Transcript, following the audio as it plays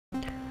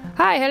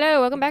Hi,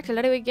 hello, welcome back to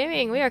LuddieWig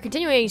Gaming. We are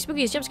continuing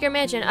Spooky's Jump Scare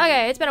Mansion.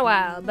 Okay, it's been a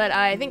while, but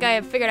I think I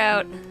have figured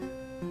out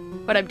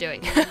what I'm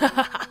doing.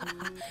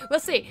 We'll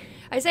see.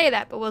 I say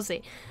that, but we'll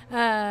see.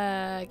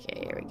 Okay,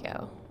 here we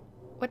go.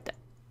 What the?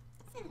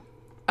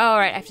 Oh,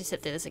 right, I have to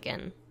sit through this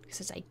again,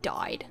 since I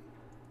died.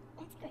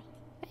 That's great.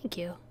 Thank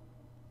you.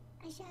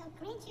 I shall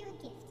grant you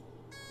a gift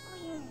for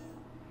your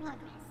progress.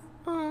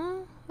 Aw,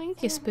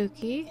 thank you,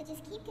 Spooky. So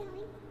just keep going.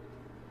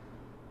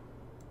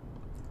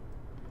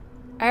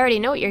 I already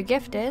know what your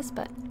gift is,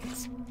 but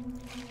it's...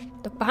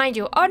 Look behind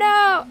you. Oh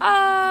no!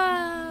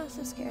 Ah,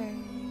 so scary.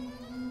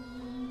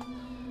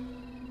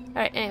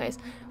 Alright, anyways.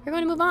 We're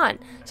going to move on.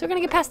 So we're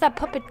going to get past that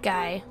puppet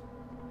guy.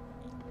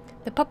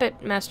 The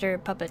puppet master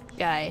puppet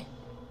guy.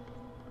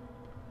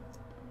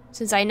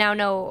 Since I now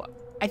know...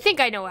 I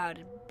think I know how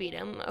to beat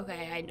him.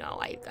 Okay, I know.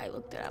 I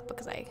looked it up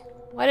because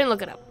well, I didn't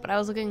look it up, but I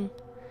was looking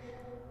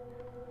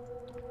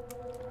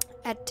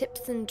at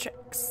tips and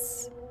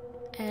tricks.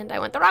 And I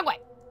went the wrong way.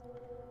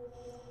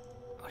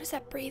 What is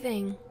that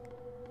breathing?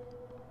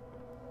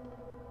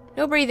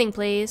 No breathing,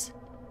 please.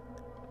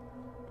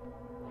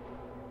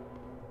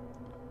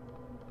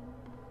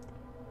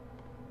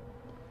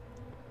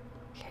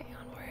 Okay,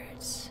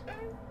 onwards.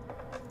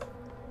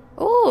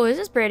 Oh, this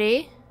is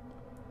pretty.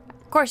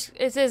 Of course,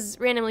 this is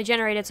randomly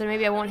generated, so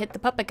maybe I won't hit the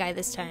puppet guy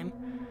this time.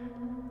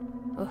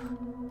 Ugh.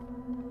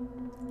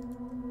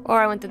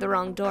 Or I went through the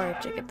wrong door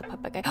to get the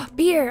puppet guy. Oh,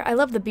 beer! I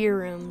love the beer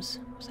rooms.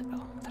 What was that?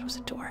 Oh, that was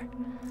a door.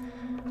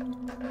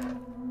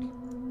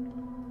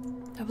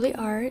 Lovely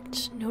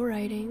art, no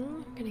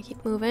writing. Gonna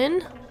keep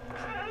moving.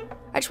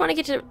 I just want to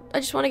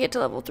get to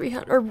level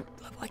 300. Or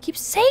I keep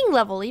saying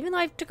level, even though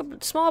I took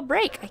a small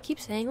break. I keep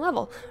saying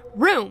level.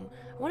 Room.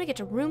 I want to get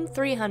to room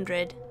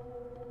 300.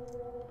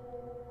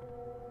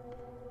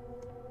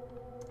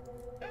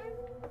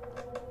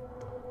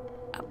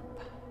 Up.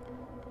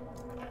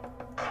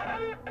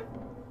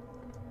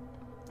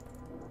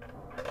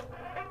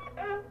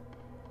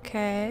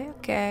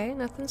 Okay,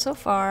 nothing so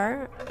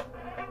far.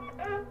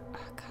 Oh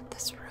God,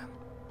 this room.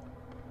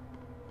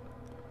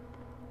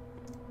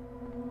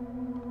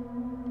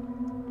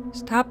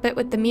 Stop it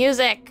with the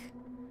music!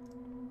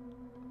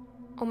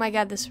 Oh my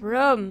God, this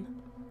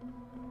room!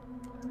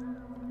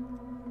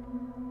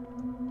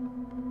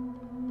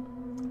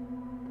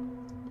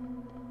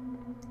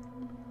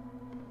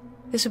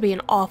 This would be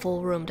an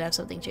awful room to have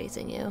something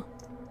chasing you.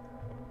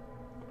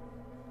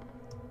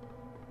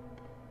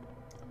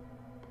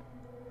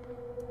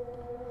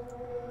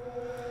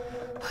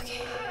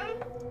 Okay.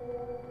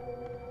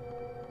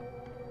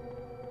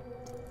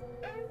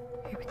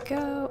 Here we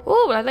go.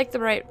 Oh, I like the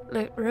right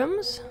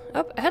rooms.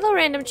 Oh, hello,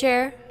 random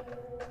chair.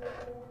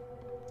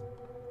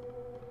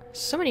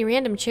 So many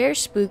random chairs,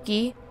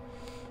 Spooky.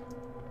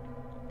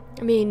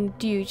 I mean,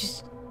 do you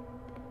just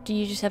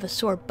have a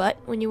sore butt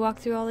when you walk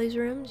through all these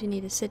rooms? You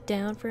need to sit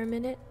down for a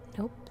minute?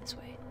 Nope, this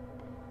way.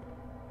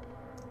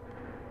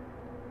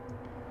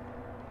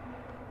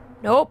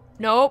 Nope,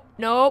 nope,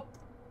 nope.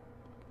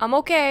 I'm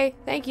okay.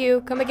 Thank you.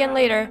 Come again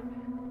later.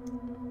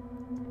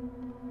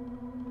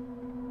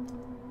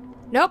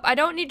 Nope, I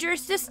don't need your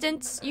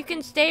assistance. You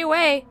can stay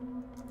away.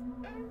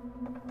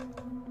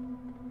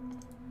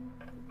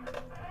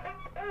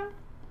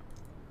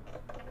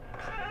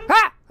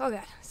 Ah! Oh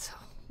God, it's a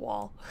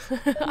wall.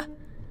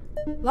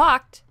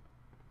 Locked.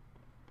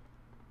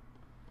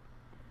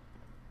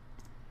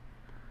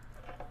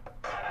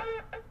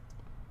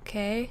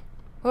 Okay.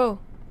 Whoa.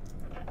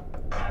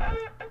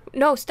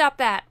 No, stop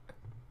that.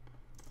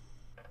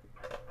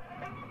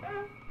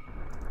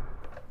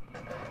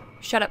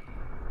 Shut up.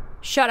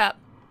 Shut up.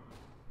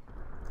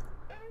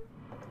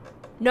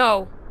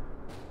 No.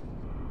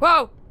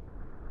 Whoa!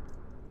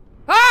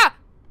 Ah!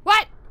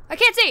 What? I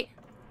can't see!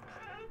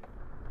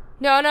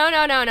 No, no,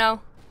 no, no,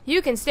 no.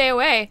 You can stay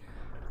away.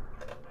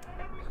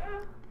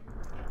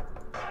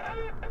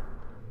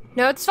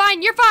 No, it's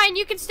fine. You're fine.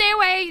 You can stay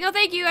away. No,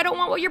 thank you. I don't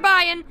want what you're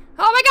buying.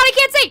 Oh my God, I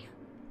can't see!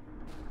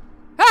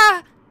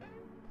 Ah!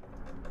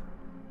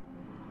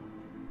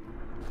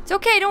 It's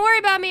okay. Don't worry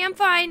about me. I'm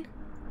fine.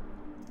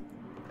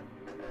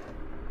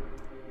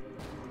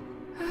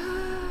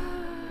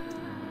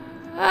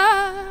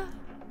 Ah,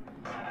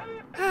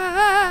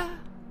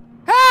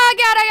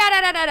 God,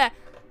 I got it.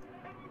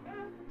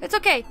 It's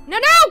okay. No,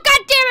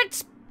 God damn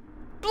it,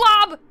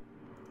 blob.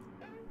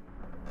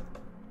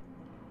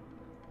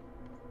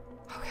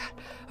 Oh God.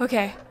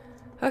 Okay.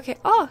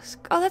 Oh,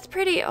 that's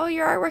pretty. Oh,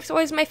 your artwork's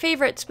always my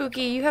favorite,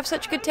 Spooky. You have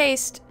such good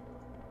taste.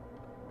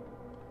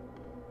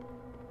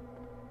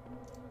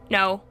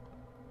 No.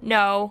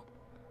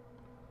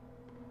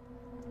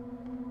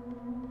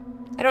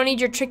 I don't need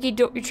your tricky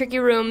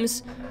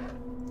rooms.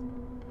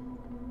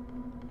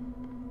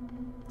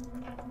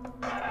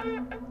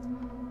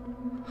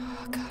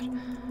 Oh God.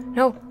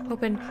 No,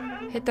 open.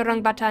 Hit the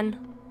wrong button.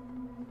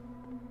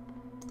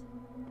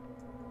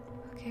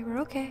 Okay, we're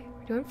okay.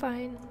 We're doing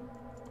fine.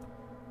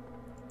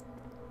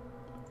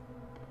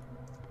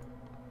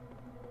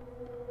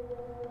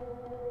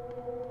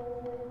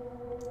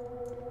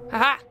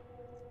 Aha!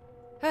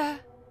 Ah.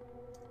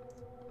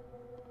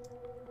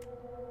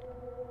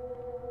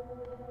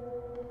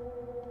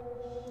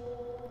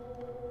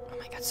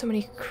 got so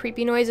many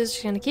creepy noises.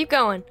 Just gonna keep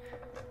going.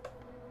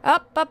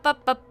 Up, up,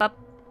 up, up, up.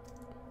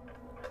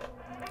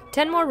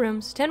 10 more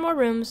rooms. 10 more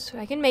rooms.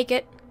 I can make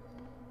it.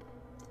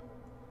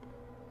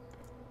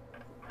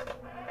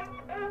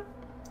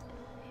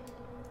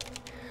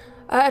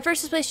 At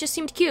first, this place just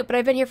seemed cute, but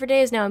I've been here for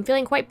days now. I'm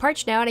feeling quite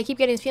parched now, and I keep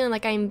getting this feeling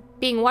like I'm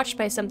being watched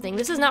by something.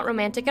 This is not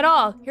romantic at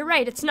all. You're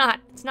right, it's not.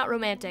 It's not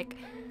romantic.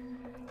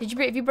 If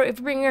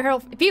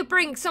you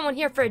bring someone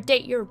here for a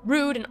date, you're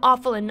rude and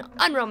awful and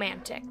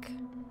unromantic.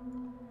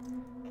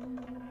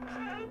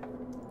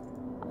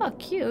 Oh,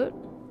 cute.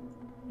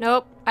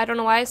 Nope, I don't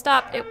know why I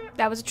stopped.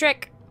 That was a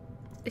trick.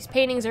 These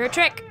paintings are a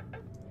trick.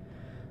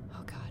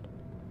 Oh, God.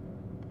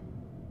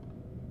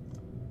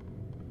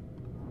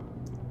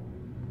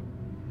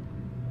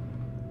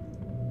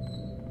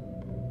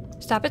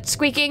 Stop it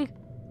squeaking.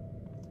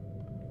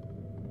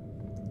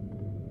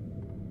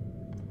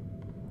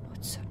 Oh,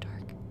 it's so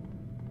dark.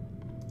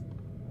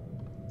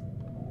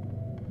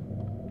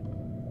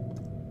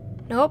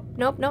 Nope,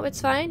 nope, nope,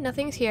 it's fine.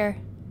 Nothing's here.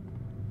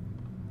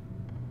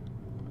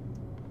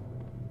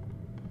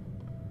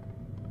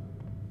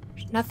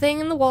 There's nothing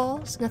in the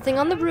walls, nothing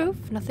on the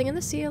roof, nothing in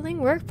the ceiling.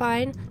 We're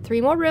fine.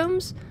 3 more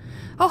rooms.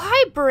 Oh,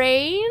 hi,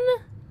 Brain.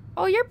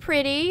 Oh, you're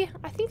pretty.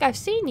 I think I've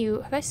seen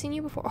you. Have I seen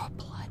you before? Oh,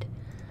 blood.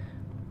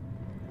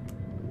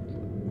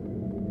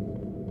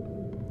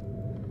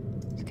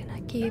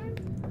 Keep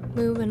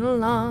moving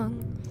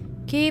along.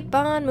 Keep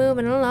on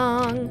moving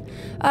along.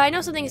 I know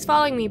something is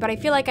following me, but I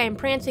feel like I am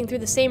prancing through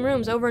the same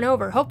rooms over and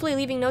over. Hopefully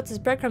leaving notes as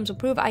breadcrumbs will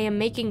prove I am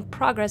making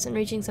progress in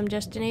reaching some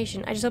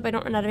destination. I just hope I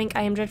don't run out of ink.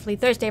 I am dreadfully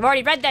thirsty. I've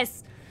already read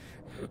this!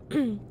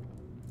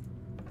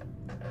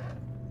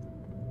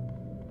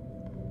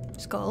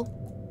 Skull.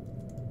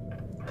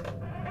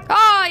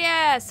 Oh,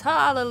 yes!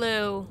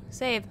 Hallelujah.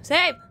 Save.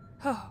 Save!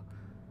 Oh,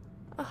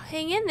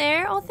 hang in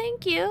there. Oh,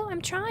 thank you.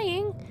 I'm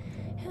trying.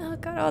 Oh,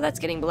 God. Oh, that's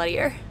getting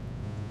bloodier.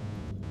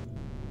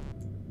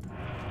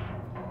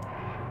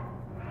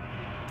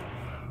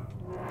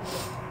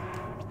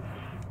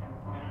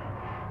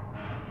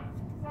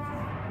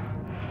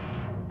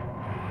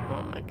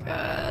 Oh, my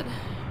God.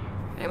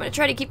 I'm gonna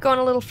try to keep going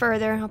a little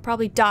further. I'll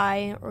probably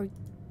die or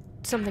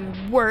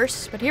something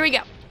worse, but here we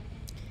go.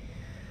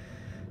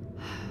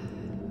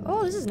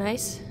 Oh, this is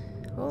nice.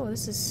 Oh,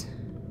 this is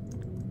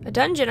a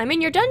dungeon. I'm in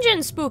your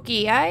dungeon,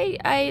 Spooky.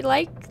 I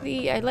like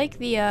the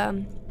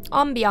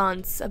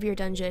ambiance of your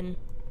dungeon.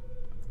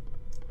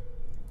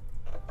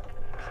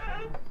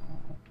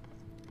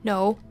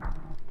 No.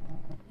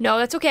 No,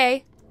 that's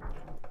okay.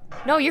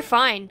 No, you're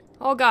fine.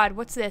 Oh, God,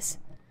 what's this?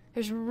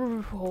 There's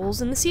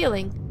holes in the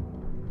ceiling.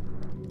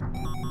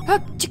 Oh,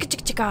 chicka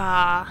chicka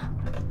chicka.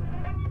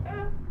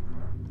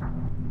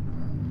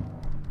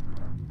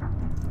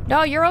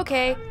 No, you're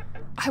okay.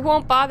 I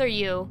won't bother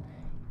you.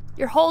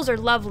 Your holes are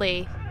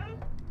lovely.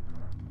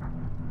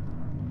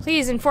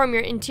 Please inform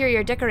your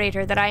interior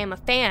decorator that I am a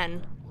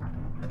fan.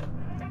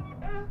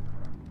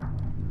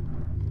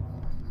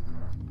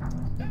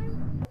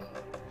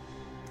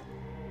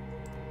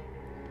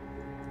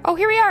 Oh,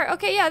 here we are.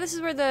 Okay, yeah, this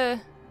is where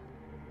the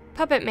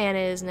puppet man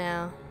is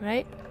now,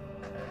 right?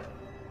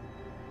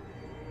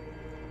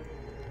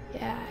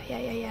 Yeah.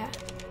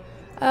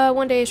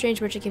 One day a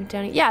strange merchant came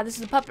down. Yeah, this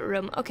is the puppet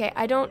room. Okay,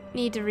 I don't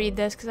need to read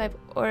this because I've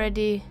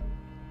already...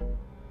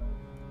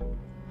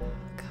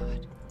 Oh,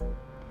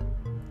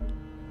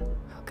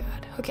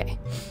 God. Okay.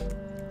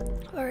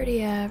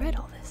 Already read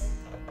all this.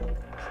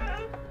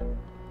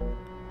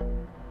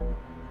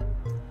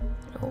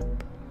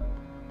 Nope.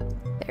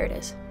 There it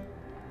is.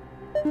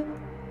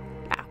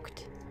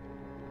 Out.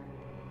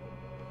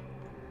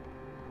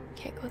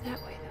 Can't go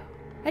that way,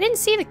 though. I didn't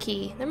see the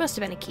key. There must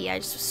have been a key. I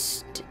just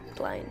was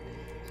blind.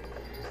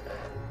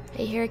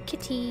 I hear a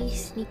kitty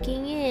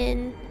sneaking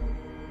in.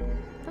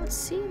 I don't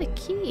see the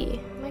key.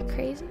 Am I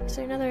crazy? Is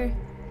there another...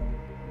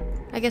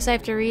 I guess I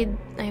have to read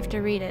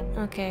it.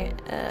 Okay.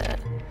 It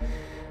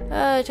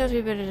tells me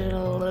about it.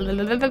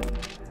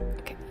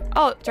 Okay.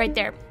 Oh, it's right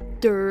there.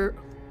 Durr.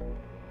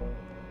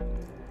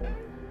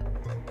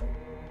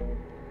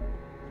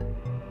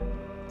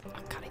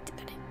 Oh, God, I did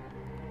that.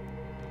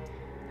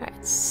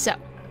 Alright, so.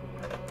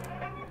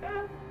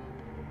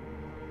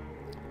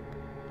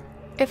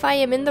 If I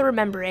am in the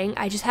remembering,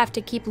 I just have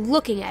to keep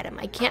looking at him.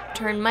 I can't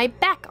turn my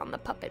back on the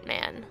puppet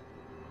man.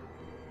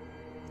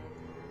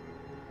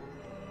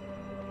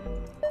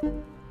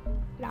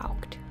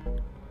 Locked.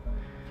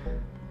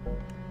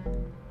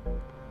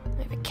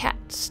 I have a cat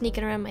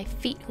sneaking around my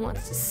feet who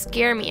wants to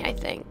scare me, I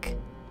think.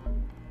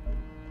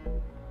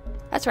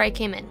 That's where I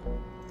came in.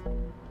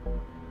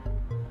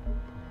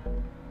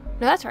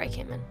 No, that's where I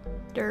came in.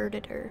 Dur.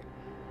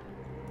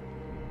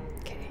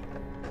 Okay.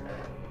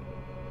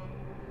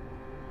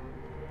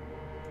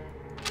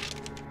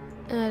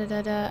 I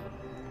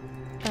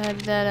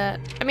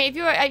mean, if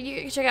you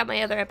can check out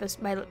my other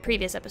episode, my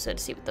previous episode,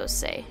 to see what those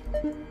say.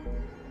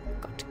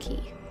 Got the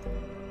key.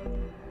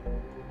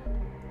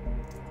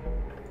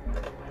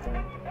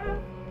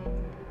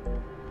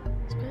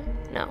 This way?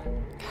 No.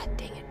 God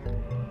dang it.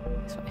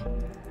 This way.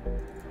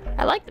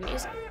 I like the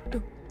music.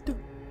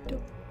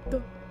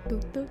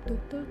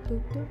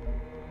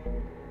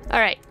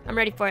 Alright, I'm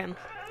ready for him.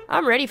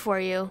 I'm ready for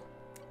you.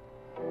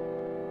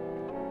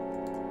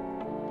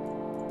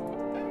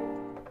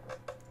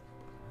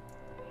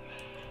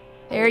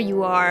 There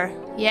you are.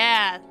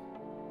 Yeah.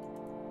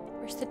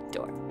 Where's the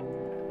door?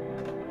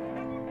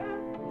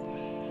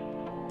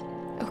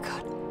 Oh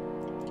god.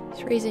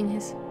 He's raising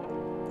his...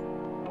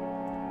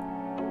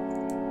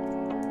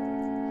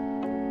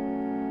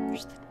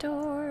 Where's the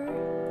door?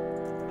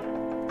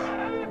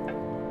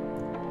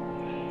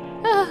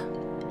 Ah!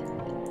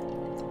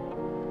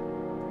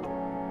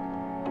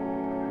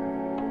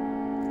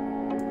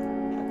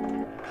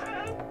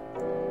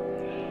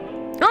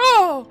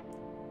 Oh!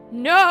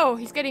 No!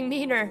 He's getting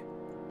meaner.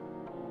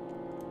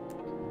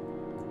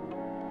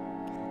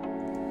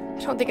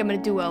 I don't think I'm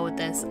gonna do well with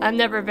this. I'm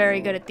never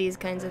very good at these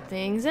kinds of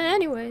things.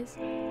 Anyways.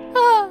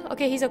 Oh,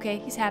 okay, he's okay.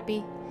 He's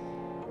happy.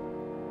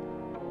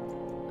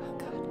 Oh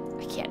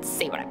god, I can't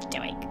see what I'm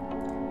doing.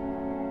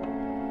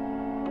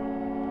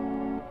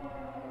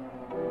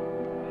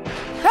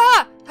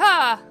 Ha!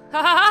 Ha!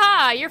 Ha ha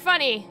ha! You're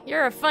funny.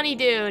 You're a funny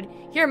dude.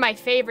 You're my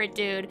favorite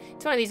dude.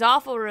 It's one of these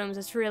awful rooms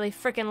that's really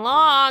freaking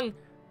long.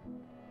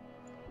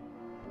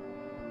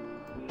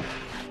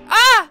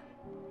 Ah!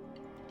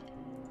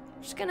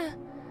 I'm just gonna...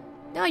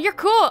 No, you're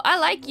cool. I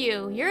like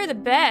you. You're the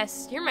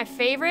best. You're my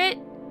favorite.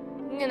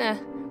 I'm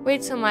gonna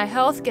wait till my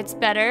health gets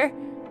better.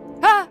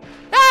 Ah!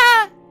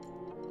 Ah!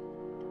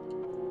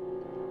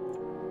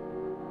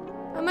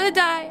 I'm gonna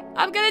die.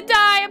 I'm gonna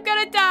die. I'm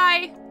gonna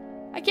die.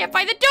 I can't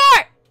find the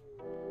door!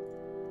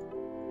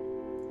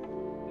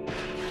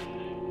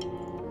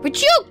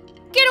 Would you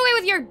get away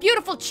with your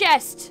beautiful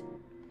chest?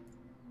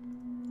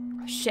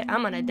 Oh shit,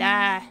 I'm gonna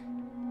die.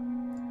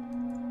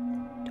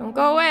 Don't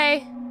go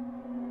away.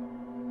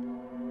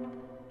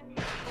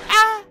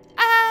 Ah!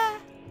 Ah!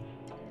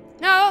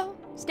 No!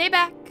 Stay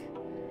back.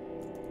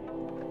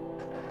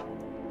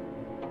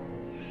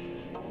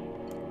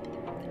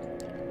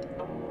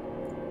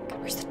 God,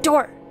 where's the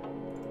door?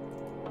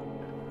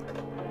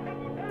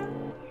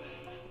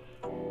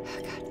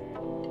 Oh god.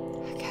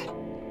 Oh god.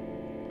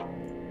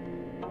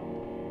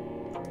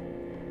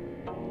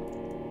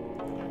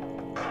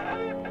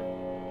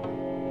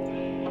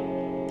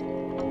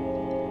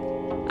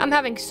 I'm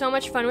having so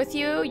much fun with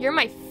you. You're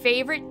my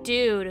favorite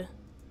dude.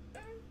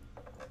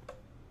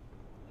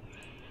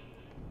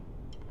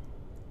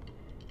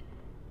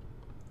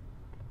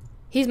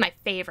 He's my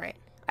favorite.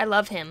 I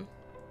love him.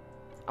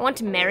 I want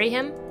to marry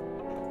him.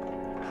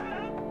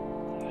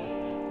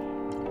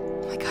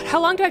 Oh my god, how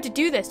long do I have to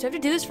do this? Do I have to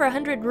do this for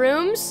 100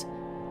 rooms?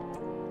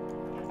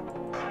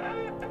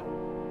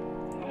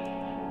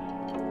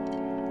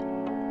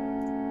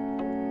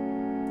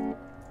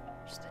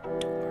 Where's the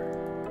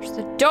door? Where's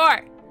the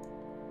door?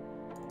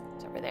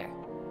 It's over there.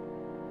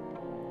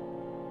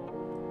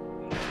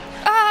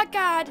 Ah,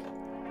 god!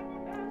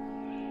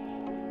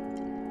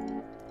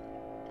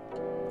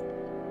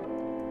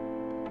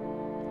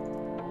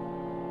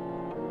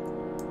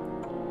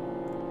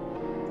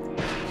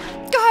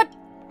 God!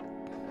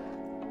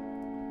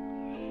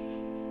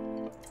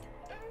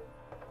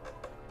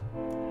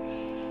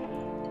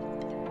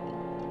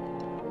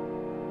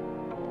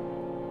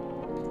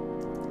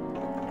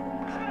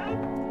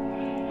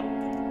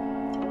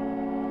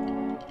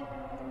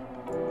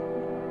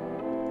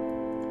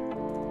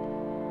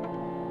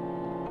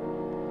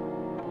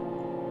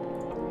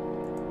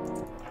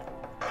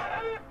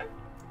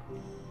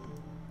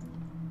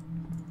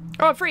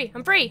 Oh, I'm free.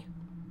 I'm free.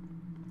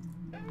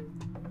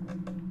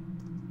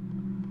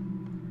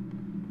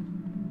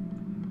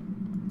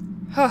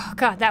 Oh,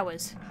 God, that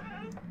was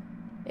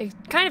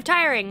kind of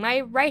tiring. My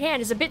right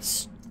hand is a bit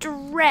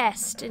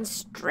stressed and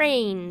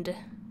strained.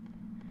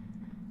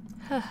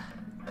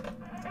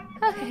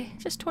 Okay,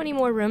 just 20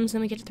 more rooms, then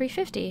we get to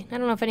 350. I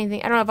don't know if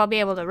I'll be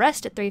able to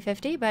rest at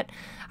 350, but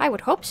I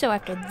would hope so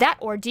after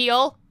that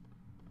ordeal.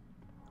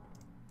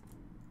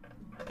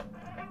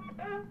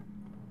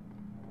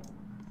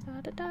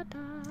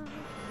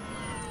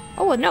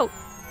 Oh, a note.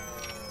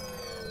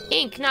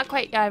 Ink, not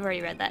quite. I've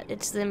already read that.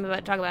 It's them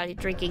about talk about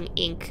drinking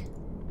ink.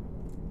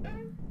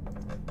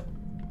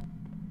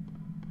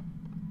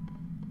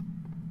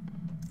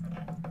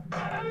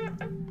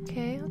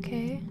 Okay,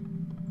 okay.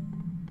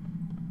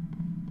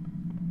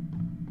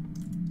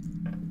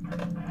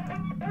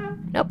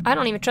 Nope, I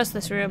don't even trust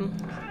this room.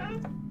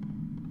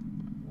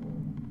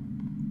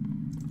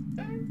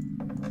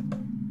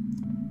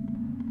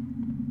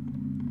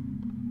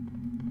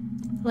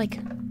 Like,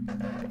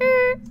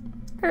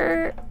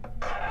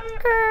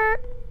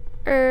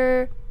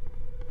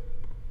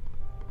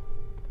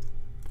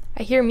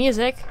 I hear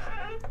music.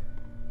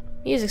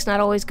 Music's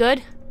not always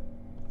good.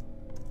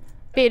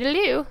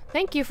 Beedaloo,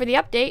 thank you for the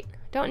update.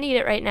 Don't need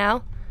it right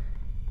now.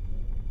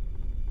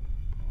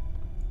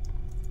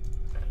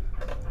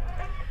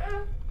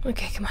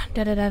 Okay, come on.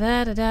 Da da da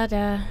da da da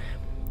da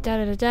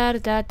da da da da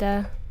da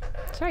da.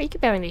 Sorry, you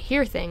keep having to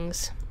hear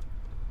things.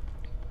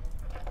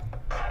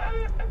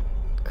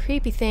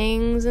 Creepy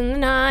things in the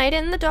night,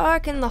 in the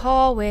dark, in the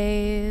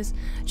hallways.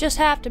 Just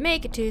have to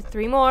make it to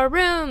 3 more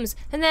rooms,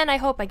 and then I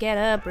hope I get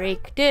a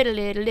break.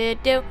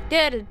 Diddle-diddle-diddle,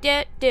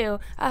 diddle-diddle-diddle.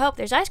 I hope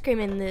there's ice cream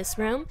in this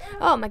room.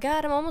 Oh my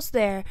god, I'm almost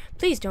there.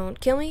 Please don't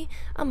kill me.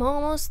 I'm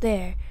almost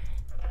there.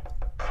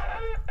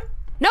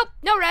 Nope,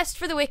 no rest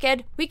for the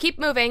wicked. We keep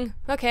moving.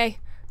 Okay.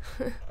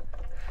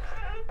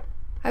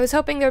 I was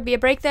hoping there would be a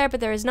break there, but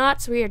there is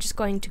not, so we are just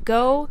going to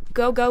go,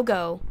 go, go,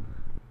 go.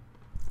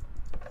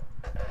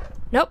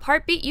 Nope,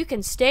 heartbeat, you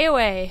can stay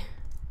away.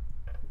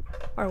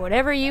 Or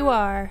whatever you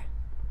are.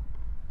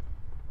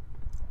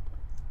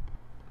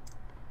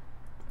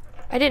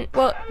 I didn't,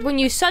 well, when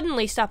you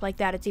suddenly stop like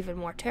that, it's even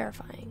more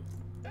terrifying.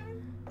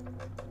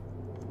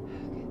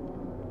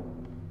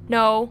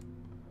 No.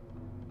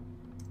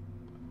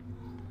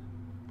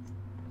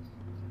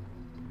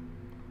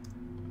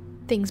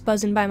 Things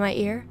buzzing by my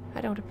ear.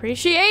 I don't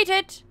appreciate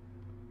it.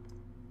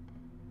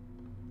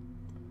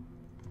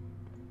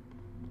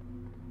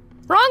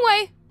 Wrong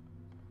way.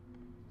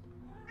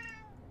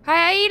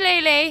 Hi,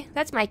 Lele.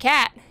 That's my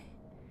cat.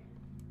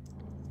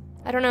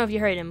 I don't know if you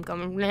heard him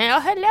going, oh,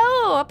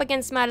 hello, up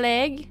against my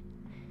leg.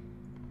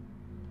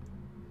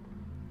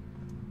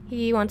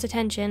 He wants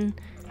attention.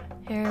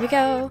 Here we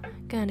go.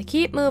 Gonna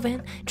keep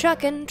moving.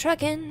 Trucking,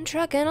 trucking,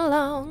 trucking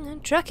along.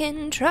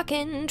 Trucking,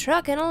 trucking,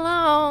 trucking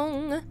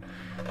along.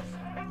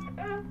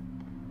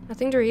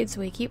 Nothing to read,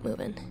 so we keep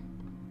moving.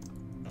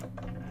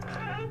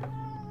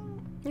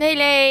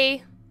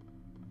 Lele!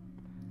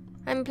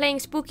 I'm playing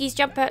Spooky's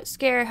Jump Out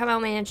Scare Hello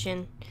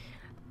Mansion.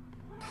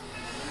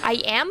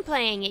 I am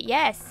playing it,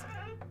 yes.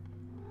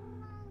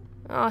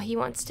 Oh, he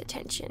wants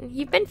attention.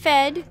 You've been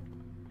fed.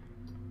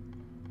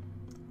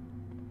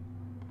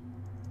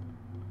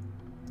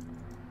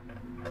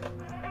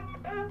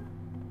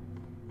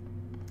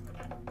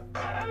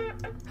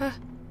 Huh.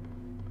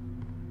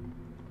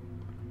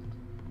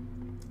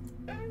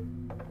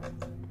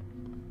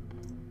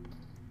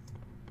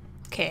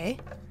 Okay.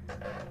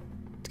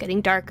 It's getting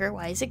darker.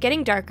 Why is it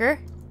getting darker?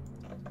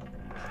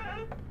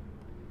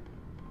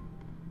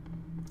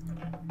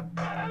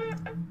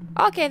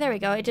 Okay, there we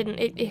go. It didn't.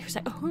 It was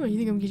like, oh, you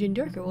think I'm getting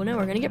darker? Well, now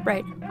we're gonna get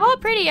bright. Oh,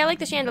 pretty. I like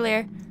the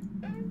chandelier.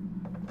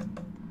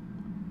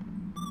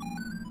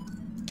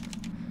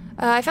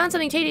 I found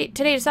something today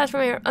to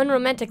satisfy my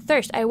unromantic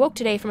thirst. I awoke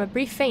today from a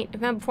brief faint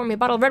and found before me a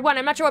bottle of red wine.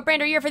 I'm not sure what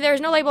brand or year, for there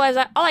is no label. As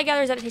all I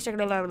gather is that it tastes like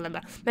blah, blah, blah,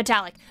 blah.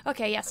 Metallic.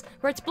 Okay, yes.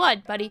 Where it's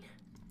blood, buddy.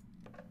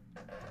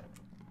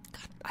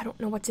 God, I don't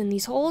know what's in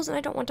these holes, and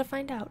I don't want to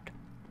find out.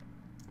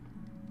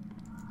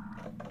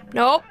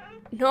 Nope.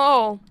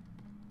 No.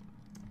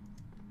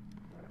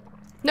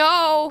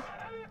 No!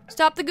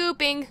 Stop the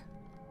gooping.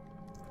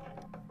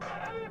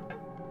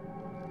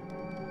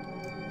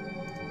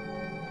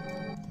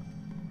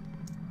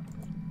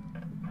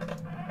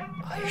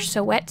 Oh, you're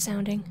so wet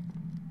sounding.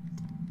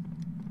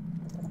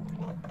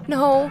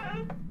 No.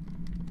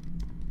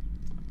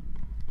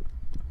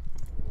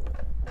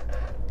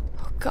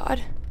 Oh,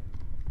 God.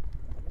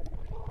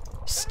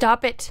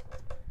 Stop it.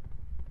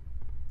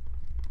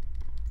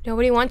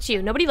 Nobody wants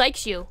you. Nobody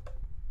likes you.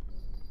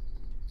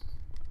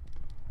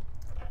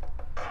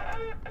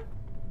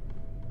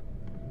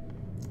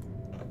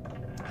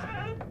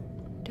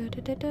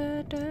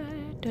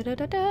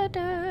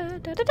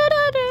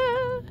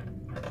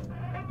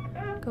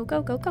 Go,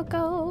 go, go, go,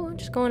 go.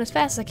 Just going as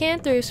fast as I can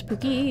through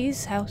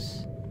Spooky's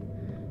house.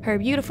 Her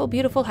beautiful,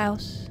 beautiful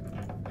house.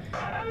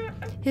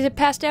 Is it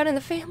passed down in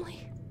the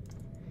family?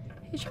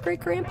 Is your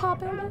great-grandpa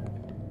built it?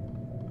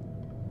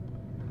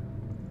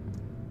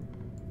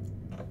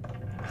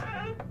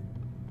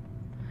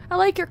 I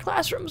like your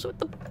classrooms with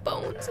the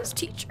bones as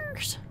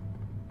teachers.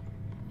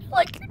 I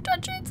like your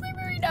dungeons, they're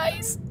very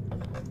nice.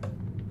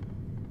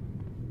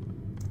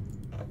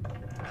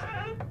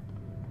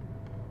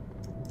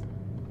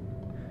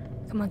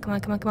 Come on, come on,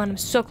 come on, come on. I'm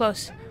so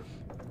close.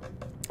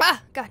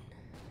 Ah, God.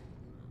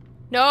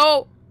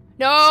 No,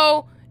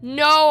 no,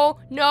 no,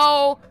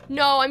 no,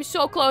 no. I'm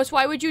so close.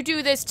 Why would you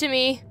do this to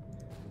me?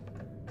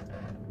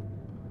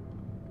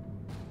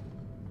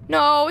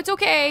 No, it's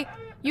okay.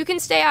 You can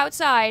stay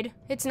outside.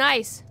 It's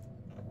nice.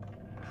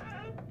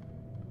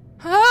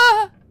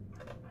 Ah!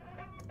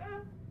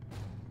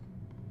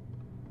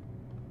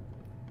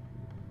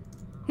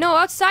 No,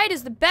 outside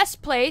is the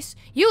best place.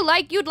 You'd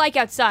like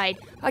outside.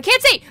 I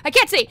can't see! I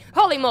can't see!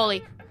 Holy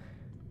moly!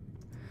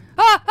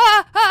 Ah,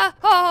 ah, ah!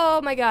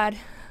 Oh my God.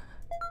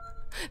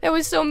 That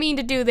was so mean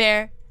to do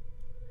there.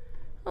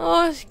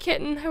 Oh,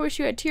 kitten, I wish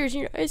you had tears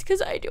in your eyes,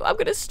 because I do. I'm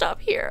gonna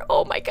stop here.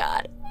 Oh my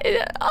God.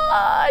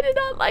 I did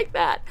not like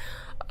that.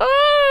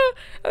 Oh,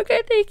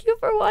 okay, thank you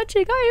for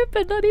watching. I have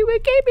been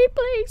LuddieWig Gaming,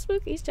 playing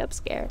Spooky's Jump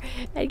Scare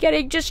and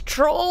getting just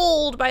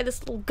trolled by this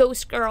little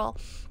ghost girl.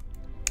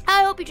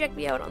 I hope you check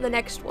me out on the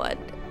next one.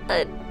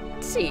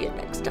 See you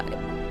next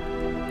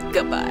time.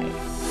 Goodbye.